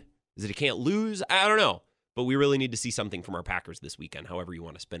good? Is it a can't lose? I don't know. but we really need to see something from our Packers this weekend, however you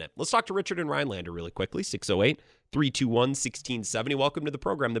want to spin it. Let's talk to Richard in Rhinelander really quickly, 608-321-1670. Welcome to the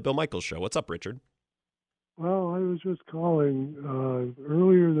program, The Bill Michaels Show. What's up, Richard? Well, I was just calling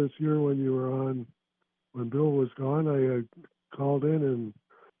earlier this year when you were on, when Bill was gone. I had called in, and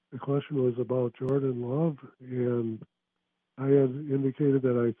the question was about Jordan Love, and I had indicated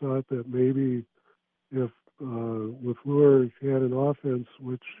that I thought that maybe if LaFleur had an offense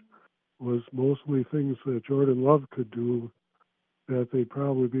which was mostly things that Jordan Love could do, that they'd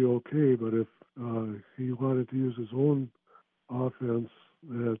probably be okay. But if he wanted to use his own offense,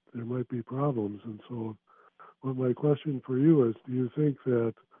 that there might be problems. And so, well, my question for you is: do you think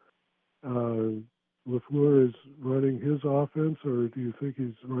that LaFleur is running his offense, or do you think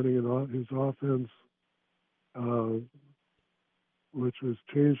he's running his offense, which was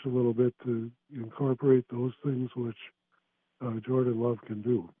changed a little bit to incorporate those things which Jordan Love can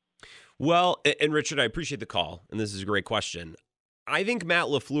do? Well, and Richard, I appreciate the call, and this is a great question. I think Matt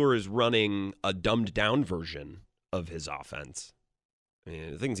LaFleur is running a dumbed-down version of his offense. I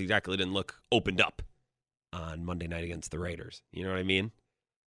mean, things exactly didn't look opened up on Monday night against the Raiders. You know what I mean?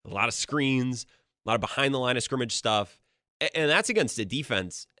 A lot of screens, a lot of behind-the-line-of-scrimmage stuff, and that's against a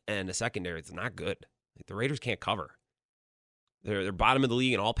defense and a secondary that's not good. Like, the Raiders can't cover. They're bottom of the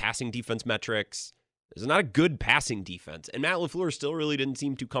league in all passing defense metrics. It's not a good passing defense. And Matt LaFleur still really didn't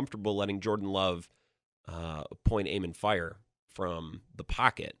seem too comfortable letting Jordan Love point, aim, and fire from the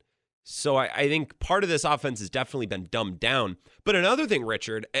pocket. So I think part of this offense has definitely been dumbed down. But another thing,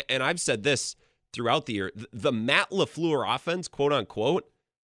 Richard, and I've said this throughout the year, the Matt LaFleur offense, quote unquote,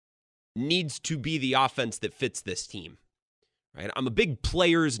 needs to be the offense that fits this team. Right? I'm a big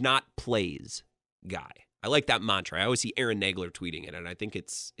players, not plays guy. I like that mantra. I always see Aaron Nagler tweeting it, and I think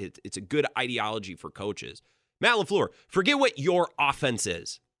it's a good ideology for coaches. Matt LaFleur, forget what your offense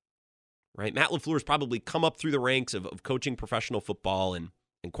is, right? Matt LaFleur's probably come up through the ranks of coaching professional football and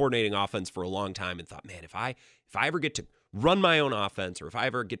coordinating offense for a long time and thought, man, if I ever get to run my own offense or if I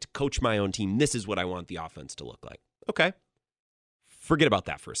ever get to coach my own team, this is what I want the offense to look like. Okay. Forget about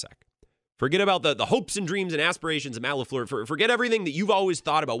that for a sec. Forget about the hopes and dreams and aspirations of Matt LaFleur. Forget everything that you've always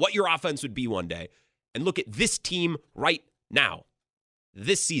thought about what your offense would be one day. And look at this team right now,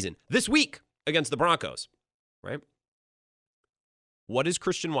 this season, this week against the Broncos, right? What is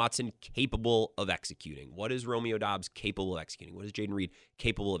Christian Watson capable of executing? What is Romeo Doubs capable of executing? What is Jayden Reed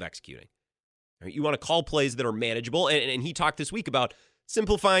capable of executing? Right, you want to call plays that are manageable, and he talked this week about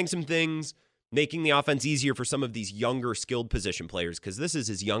simplifying some things, making the offense easier for some of these younger skilled position players, because this is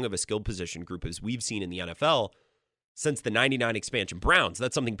as young of a skilled position group as we've seen in the NFL since the 99 expansion Browns.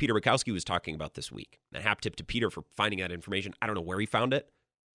 That's something Peter Bukowski was talking about this week. And hat tip to Peter for finding that information. I don't know where he found it,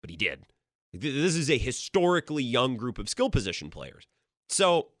 but he did. This is a historically young group of skill position players.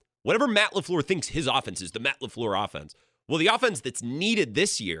 So whatever Matt LaFleur thinks his offense is, the Matt LaFleur offense, well, the offense that's needed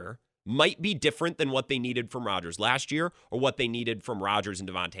this year might be different than what they needed from Rodgers last year or what they needed from Rodgers and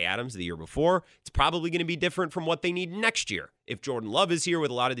Davante Adams the year before. It's probably going to be different from what they need next year. If Jordan Love is here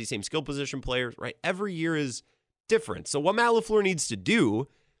with a lot of these same skill position players, right? Every year is different. So what Matt LaFleur needs to do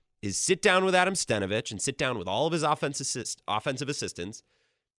is sit down with Adam Stenavich and sit down with all of his offensive assistants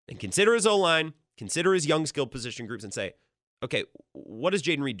and consider his O-line, consider his young skill position groups and say, okay, what does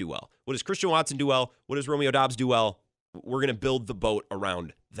Jayden Reed do well? What does Christian Watson do well? What does Romeo Doubs do well? We're going to build the boat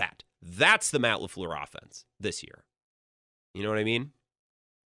around that. That's the Matt LaFleur offense this year. You know what I mean?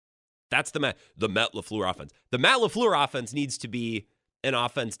 That's the Matt LaFleur offense. The Matt LaFleur offense needs to be an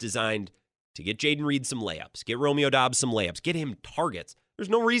offense designed to get Jayden Reed some layups, get Romeo Doubs some layups, get him targets. There's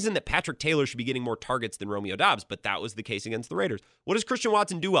no reason that Patrick Taylor should be getting more targets than Romeo Doubs, but that was the case against the Raiders. What does Christian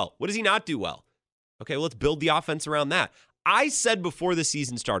Watson do well? What does he not do well? Okay, well, let's build the offense around that. I said before the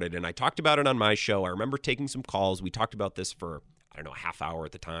season started, and I talked about it on my show. I remember taking some calls. We talked about this for, I don't know, a half hour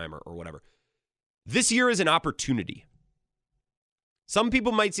at the time or whatever. This year is an opportunity. Some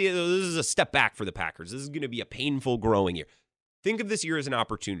people might say, oh, this is a step back for the Packers. This is going to be a painful growing year. Think of this year as an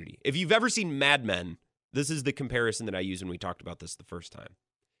opportunity. If you've ever seen Mad Men, this is the comparison that I used when we talked about this the first time.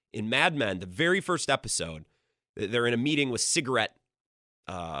 In Mad Men, the very first episode, they're in a meeting with cigarette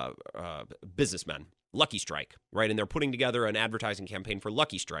businessmen, Lucky Strike, right? And they're putting together an advertising campaign for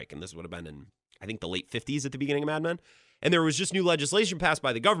Lucky Strike. And this would have been in, I think, the late 50s at the beginning of Mad Men. And there was just new legislation passed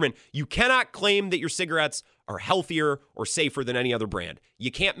by the government. You cannot claim that your cigarettes are healthier or safer than any other brand.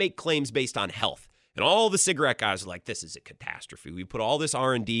 You can't make claims based on health. And all the cigarette guys are like, this is a catastrophe. We put all this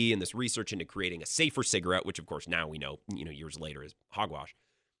R&D and this research into creating a safer cigarette, which, of course, now we know, years later is hogwash.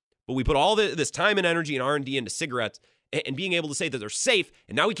 But we put all this time and energy and R&D into cigarettes and being able to say that they're safe,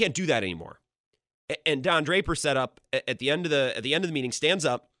 and now we can't do that anymore. And Don Draper set up at the end of the meeting, stands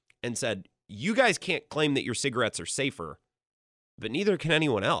up and said, you guys can't claim that your cigarettes are safer, but neither can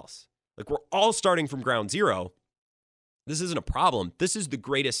anyone else. Like, we're all starting from ground zero. This isn't a problem. This is the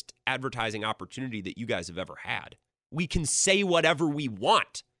greatest advertising opportunity that you guys have ever had. We can say whatever we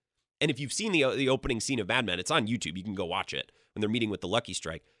want. And if you've seen the opening scene of Mad Men, it's on YouTube. You can go watch it when they're meeting with the Lucky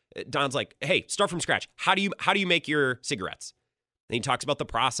Strike. Don's like, hey, start from scratch. How do you make your cigarettes? And he talks about the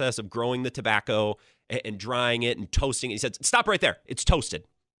process of growing the tobacco and drying it and toasting it. He says, stop right there. It's toasted.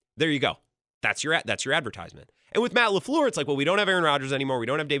 There you go. That's your advertisement. And with Matt LaFleur, it's like, well, we don't have Aaron Rodgers anymore. We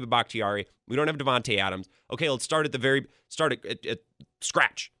don't have David Bakhtiari. We don't have Devontae Adams. Okay, let's start at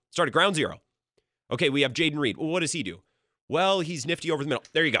scratch. Start at ground zero. Okay, we have Jaden Reed. Well, what does he do? Well, he's nifty over the middle.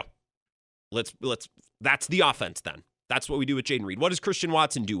 There you go. That's the offense then. That's what we do with Jaden Reed. What does Christian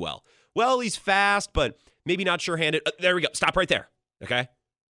Watson do well? Well, he's fast, but maybe not sure-handed. There we go. Stop right there. Okay?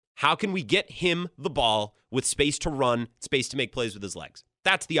 How can we get him the ball with space to run, space to make plays with his legs?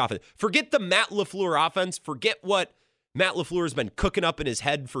 That's the offense. Forget the Matt LaFleur offense. Forget what Matt LaFleur has been cooking up in his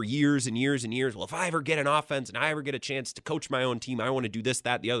head for years and years and years. Well, if I ever get an offense and I ever get a chance to coach my own team, I want to do this,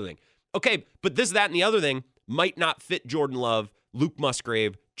 that, the other thing. Okay, but this, that, and the other thing might not fit Jordan Love, Luke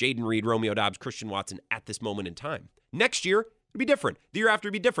Musgrave, Jaden Reed, Romeo Doubs, Christian Watson at this moment in time. Next year, it'll be different. The year after,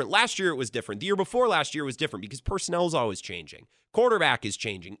 it'll be different. Last year, it was different. The year before last year was different because personnel is always changing. Quarterback is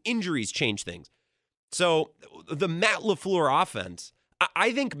changing. Injuries change things. So the Matt LaFleur offense,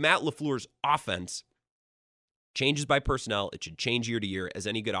 I think Matt LaFleur's offense changes by personnel. It should change year to year, as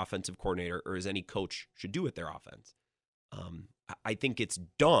any good offensive coordinator or as any coach should do with their offense. I think it's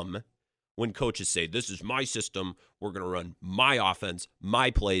dumb when coaches say, this is my system, we're going to run my offense,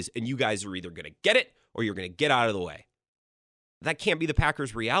 my plays, and you guys are either going to get it or you're going to get out of the way. That can't be the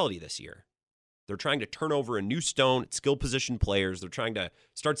Packers' reality this year. They're trying to turn over a new stone at skill position players. They're trying to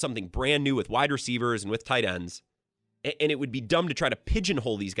start something brand new with wide receivers and with tight ends. And it would be dumb to try to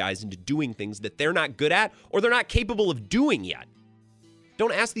pigeonhole these guys into doing things that they're not good at or they're not capable of doing yet.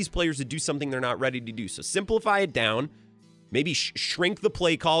 Don't ask these players to do something they're not ready to do. So simplify it down. Maybe shrink the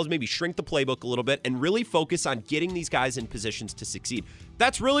play calls, maybe shrink the playbook a little bit, and really focus on getting these guys in positions to succeed.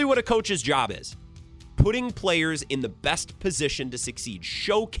 That's really what a coach's job is. Putting players in the best position to succeed,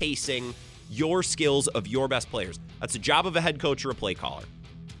 showcasing your skills of your best players. That's the job of a head coach or a play caller.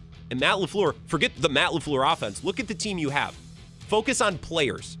 And Matt LaFleur, forget the Matt LaFleur offense. Look at the team you have. Focus on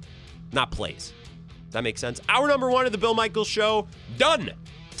players, not plays. Does that make sense? Hour number 1 of the Bill Michaels Show, done.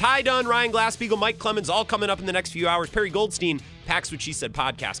 Ty Dunn, Ryan Glasspiegel, Mike Clemens, all coming up in the next few hours. Perry Goldstein, Pack's What She Said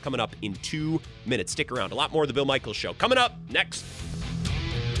podcast coming up in 2 minutes. Stick around. A lot more of the Bill Michaels Show coming up next.